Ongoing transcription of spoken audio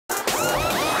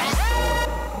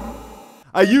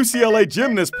A UCLA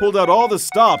gymnast pulled out all the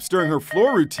stops during her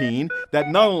floor routine that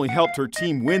not only helped her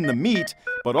team win the meet,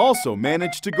 but also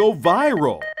managed to go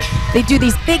viral. They do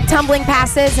these big tumbling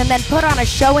passes and then put on a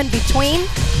show in between.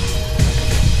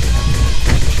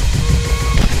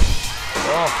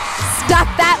 Stuck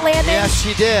that landing. Yeah,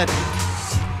 she did.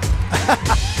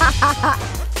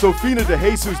 Sophina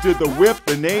DeJesus did the whip,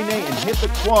 the nene, and hit the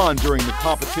quan during the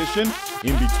competition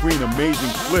in between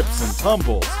amazing flips and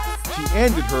tumbles. She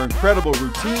ended her incredible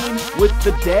routine with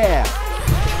the dab.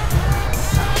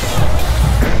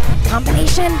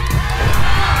 Combination.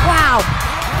 Wow.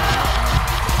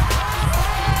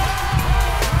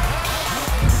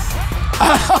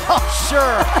 Oh,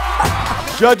 sure.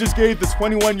 Judges gave the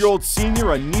 21-year-old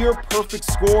senior a near-perfect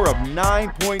score of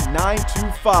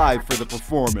 9.925 for the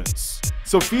performance.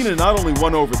 Sophina not only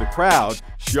won over the crowd,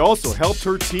 she also helped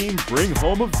her team bring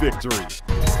home a victory.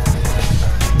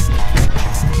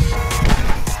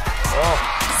 Oh.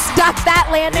 Stuck that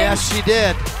landing. Yeah, she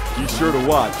did. Be sure to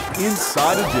watch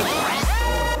Inside Edition.